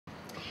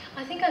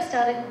I think I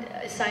started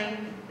saying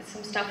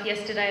some stuff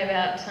yesterday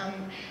about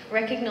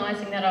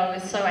recognising that I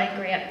was so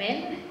angry at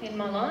men in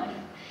my life,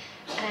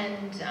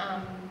 and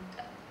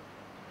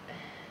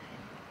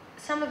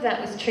some of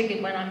that was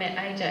triggered when I met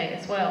AJ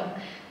as well,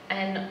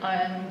 and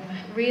I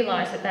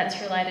realised that that's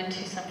related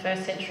to some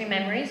first century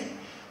memories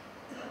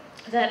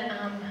that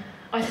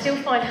I still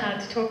find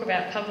hard to talk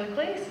about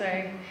publicly,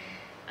 so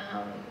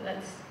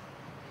that's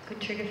a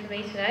good trigger for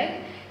me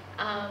today.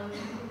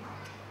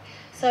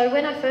 So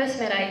when I first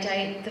met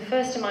AJ, the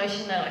first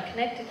emotion that I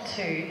connected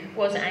to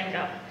was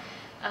anger.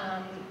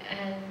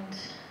 And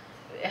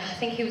I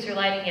think he was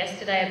relating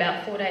yesterday,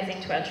 about 4 days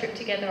into our trip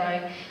together,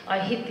 I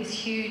hit this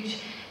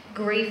huge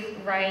grief,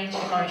 rage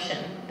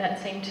emotion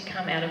that seemed to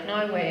come out of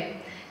nowhere.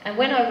 And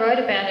when I wrote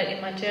about it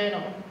in my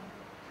journal,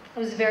 it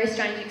was a very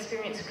strange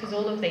experience because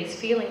all of these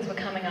feelings were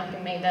coming up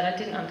in me that I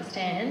didn't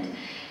understand.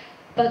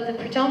 But the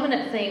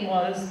predominant theme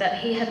was that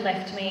he had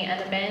left me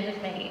and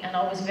abandoned me, and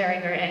I was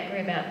very, very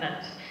angry about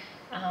that.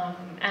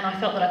 And I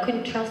felt that I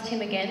couldn't trust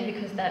him again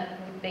because that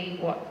would be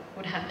what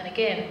would happen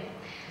again.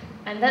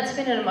 And that's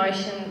been an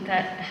emotion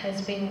that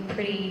has been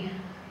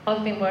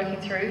I've been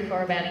working through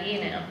for about a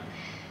year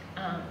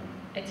now.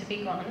 It's a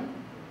big one.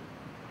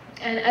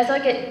 And as I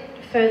get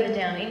further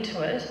down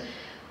into it,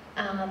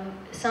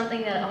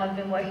 something that I've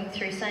been working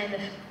through, say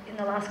in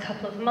the last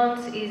couple of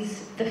months,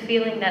 is the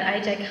feeling that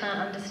AJ can't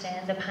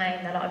understand the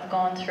pain that I've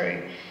gone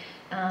through.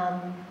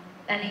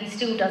 And he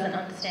still doesn't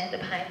understand the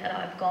pain that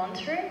I've gone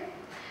through.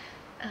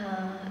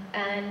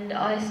 And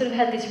I sort of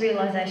had this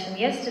realisation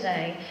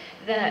yesterday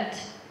that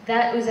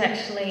that was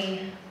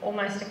actually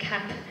almost a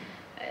cap.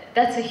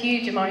 That's a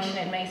huge emotion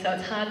in me, so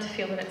it's hard to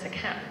feel that it's a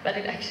cap, but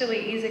it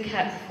actually is a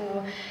cap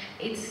for,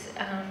 it's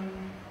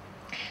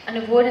an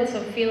avoidance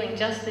of feeling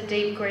just the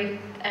deep grief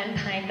and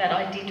pain that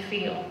I did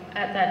feel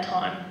at that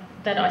time,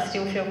 that I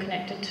still feel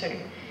connected to.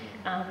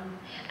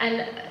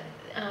 And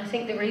I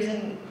think the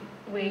reason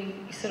we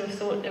sort of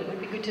thought it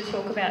would be good to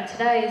talk about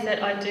today is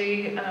that I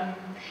do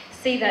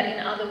see that in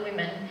other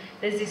women.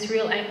 There's this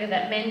real anger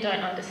that men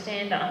don't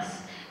understand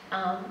us,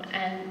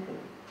 and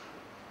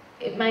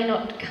it may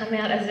not come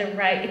out as a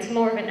rage. It's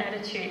more of an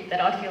attitude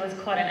that I feel is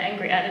quite an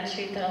angry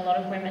attitude that a lot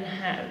of women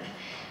have.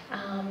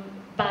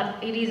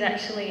 But it is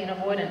actually an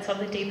avoidance of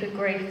the deeper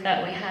grief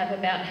that we have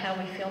about how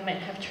we feel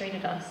men have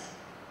treated us.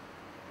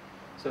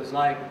 So it's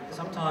like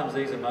sometimes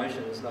these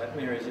emotions, like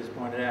Mary's just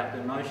pointed out,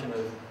 the emotion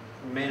of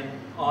men,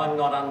 I'm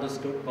not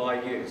understood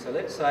by you. So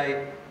let's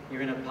say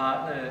you're in a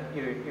partner,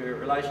 you're in a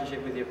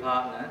relationship with your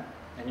partner,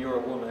 and you're a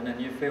woman,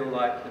 and you feel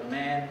like the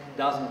man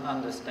doesn't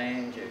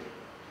understand you.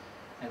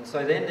 And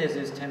so then there's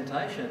this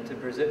temptation to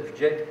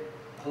project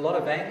a lot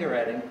of anger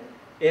at him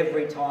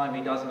every time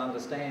he doesn't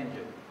understand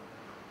you.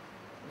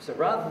 So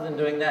rather than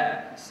doing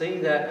that, see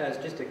that as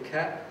just a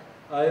cap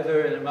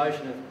over an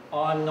emotion of,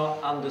 I'm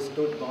not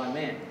understood by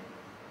men.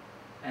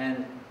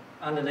 And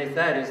underneath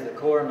that is the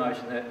core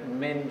emotion that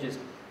men just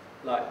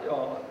like,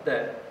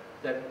 that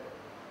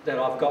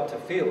I've got to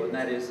feel, and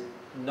that is,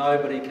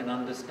 nobody can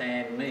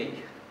understand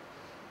me,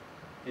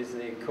 is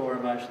the core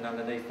emotion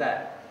underneath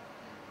that.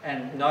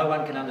 And no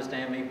one can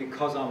understand me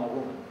because I'm a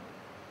woman.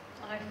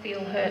 I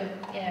feel hurt,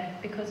 yeah,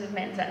 because of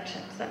men's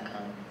actions, that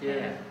kind of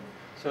thing. Yeah.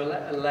 So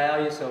allow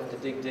yourself to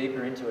dig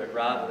deeper into it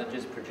rather than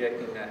just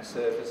projecting that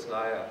surface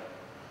layer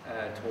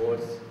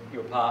towards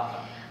your partner.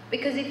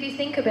 Because if you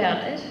think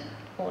about it,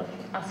 or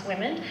us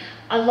women,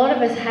 a lot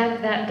of us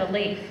have that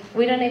belief.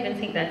 We don't even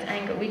think that's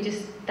anger,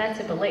 that's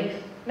a belief.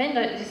 Men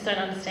just don't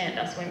understand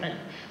us women.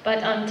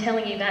 But I'm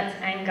telling you, that's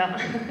anger.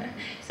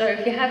 So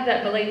if you have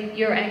that belief,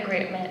 you're angry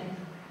at men.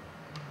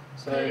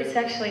 So it's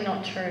actually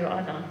not true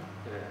either.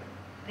 Yeah.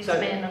 This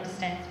man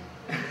understands.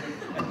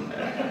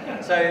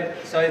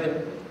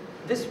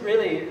 This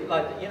really,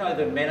 like, you know,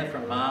 the men are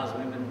from Mars,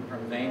 women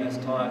from Venus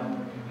type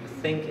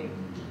thinking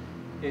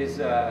is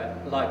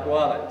like,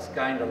 while it's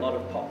gained a lot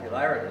of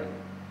popularity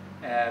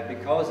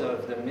because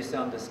of the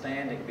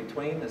misunderstanding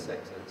between the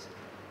sexes,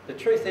 the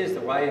truth is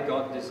the way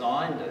God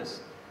designed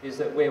us is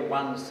that we're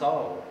one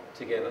soul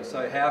together.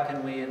 So how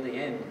can we, in the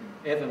end,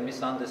 ever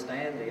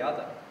misunderstand the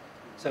other?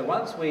 So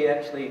once we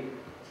actually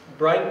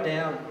break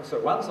down,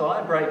 once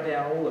I break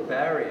down all the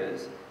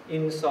barriers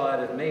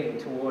inside of me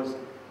towards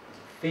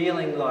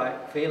feeling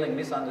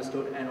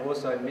misunderstood and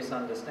also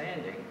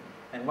misunderstanding,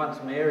 and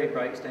once Mary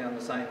breaks down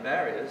the same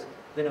barriers,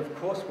 then of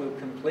course we'll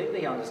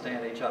completely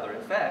understand each other.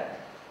 In fact,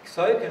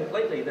 so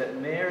completely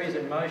that Mary's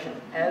emotion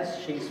as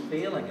she's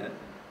feeling it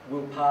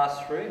will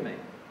pass through me.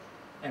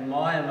 And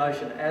my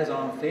emotion as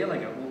I'm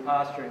feeling it will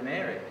pass through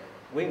Mary.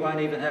 We won't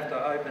even have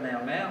to open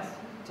our mouth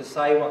to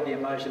say what the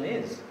emotion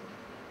is.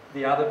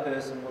 The other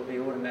person will be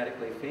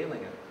automatically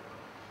feeling it.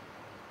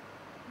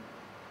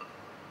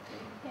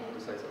 Yeah. To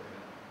say something.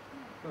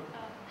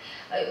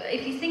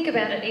 If you think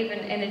about it even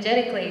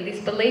energetically,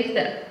 this belief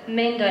that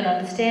men don't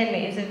understand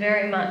me is a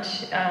very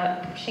much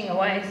pushing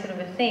away sort of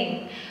a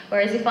thing.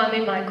 Whereas if I'm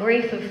in my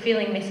grief of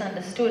feeling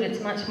misunderstood,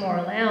 it's much more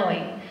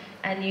allowing,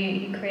 and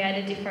you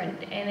create a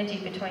different energy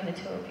between the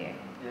two of you.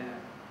 Yeah.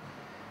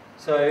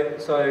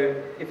 So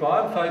if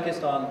I'm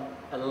focused on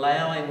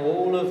allowing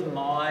all of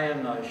my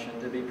emotion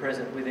to be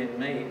present within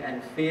me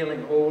and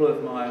feeling all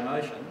of my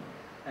emotion,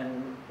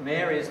 and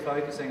Mary is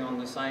focusing on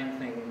the same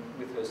thing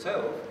with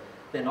herself,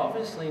 then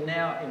obviously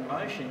now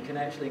emotion can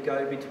actually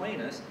go between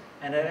us,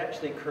 and it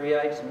actually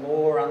creates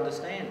more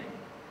understanding.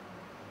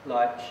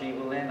 Like, she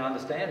will then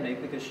understand me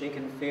because she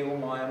can feel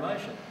my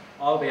emotion.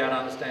 I'll be able to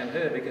understand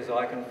her because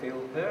I can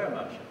feel her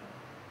emotion.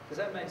 Does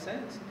that make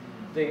sense?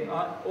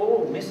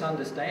 All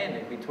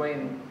misunderstanding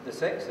between the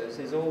sexes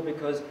is all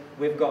because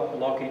we've got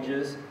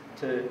blockages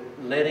to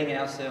letting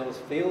ourselves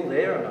feel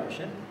their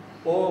emotion,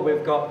 or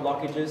we've got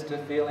blockages to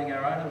feeling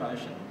our own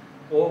emotion,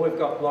 or we've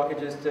got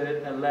blockages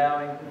to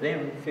allowing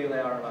them feel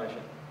our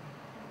emotion.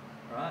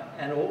 Right?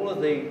 And all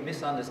of the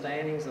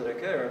misunderstandings that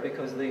occur are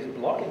because these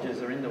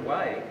blockages are in the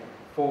way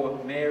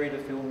for Mary to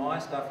feel my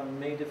stuff and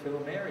me to feel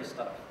Mary's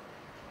stuff.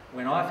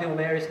 When I feel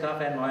Mary's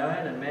stuff and my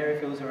own, and Mary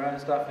feels her own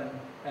stuff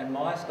and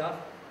my stuff,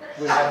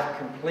 we have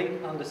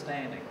complete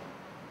understanding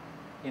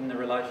in the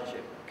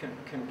relationship.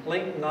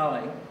 Complete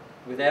knowing,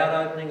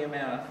 without opening your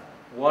mouth,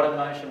 what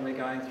emotion we're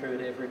going through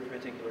at every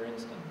particular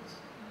instance.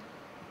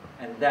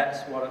 And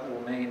that's what it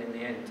will mean in the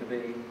end, to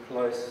be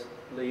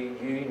closely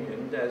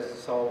unioned as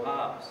soul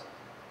halves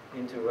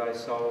into a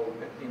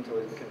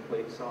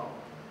complete soul.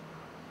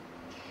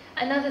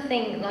 Another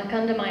thing, like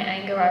under my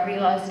anger, I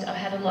realised I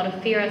had a lot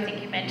of fear. I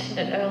think you mentioned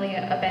it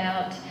earlier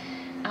about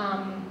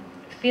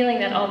feeling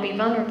that I'll be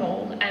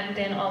vulnerable and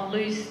then I'll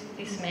lose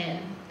this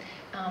man,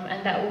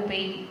 and that will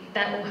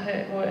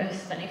hurt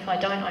worse than if I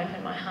don't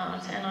open my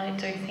heart. And I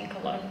do think a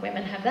lot of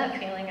women have that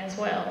feeling as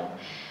well.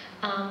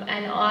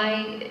 And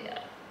I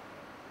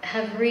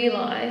have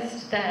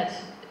realised that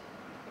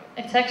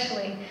it's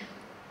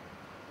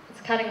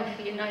cutting off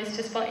your nose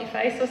to spite your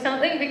face or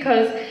something,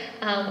 because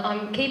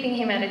I'm keeping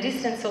him at a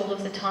distance all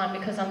of the time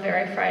because I'm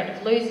very afraid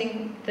of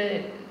losing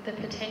the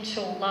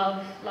potential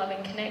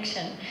loving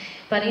connection.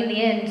 But in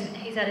the end,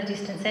 he's at a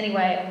distance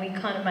anyway, and we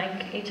kind of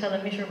make each other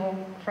miserable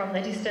from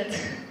the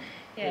distance.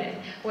 Yeah.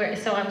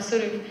 So I'm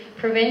sort of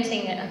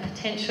preventing a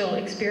potential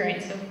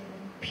experience of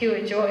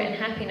pure joy and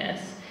happiness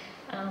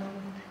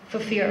for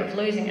fear of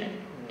losing it.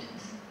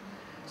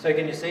 So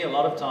can you see a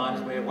lot of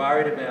times we're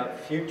worried about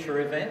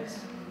future events,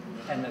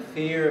 and the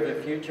fear of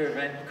a future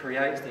event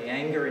creates the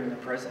anger in the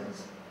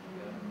presence.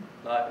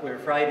 Like, we're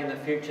afraid in the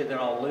future that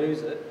I'll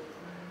lose it,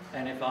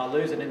 and if I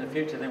lose it in the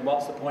future, then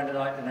what's the point of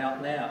opening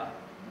out now?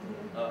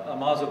 I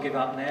might as well give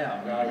up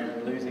now rather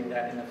than losing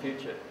that in the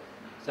future.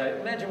 So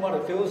imagine what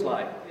it feels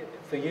like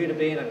for you to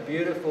be in a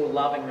beautiful,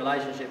 loving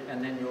relationship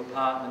and then your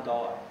partner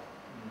die.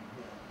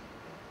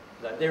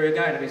 Like, there are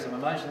going to be some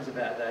emotions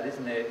about that,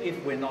 isn't there?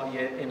 If we're not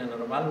yet in an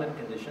abundant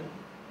condition,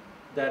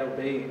 there'll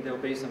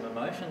be some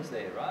emotions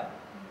there, right?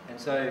 And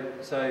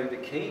so the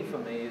key for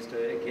me is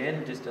to,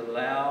 again, just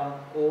allow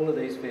all of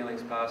these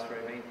feelings pass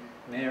through me.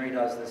 Mary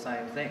does the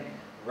same thing,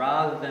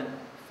 rather than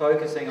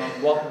focusing on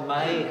what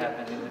may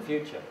happen in the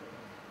future.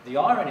 The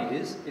irony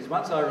is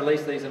once I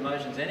release these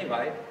emotions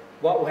anyway,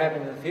 what will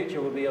happen in the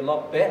future will be a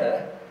lot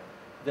better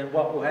than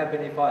what will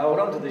happen if I hold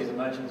on to these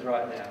emotions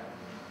right now.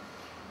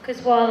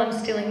 Because while I'm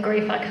still in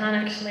grief, I can't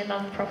actually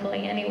love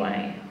properly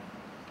anyway.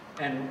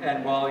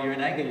 And while you're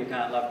in anger, you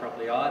can't love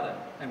properly either.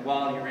 And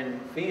while you're in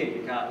fear,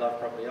 you can't love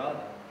properly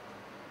either.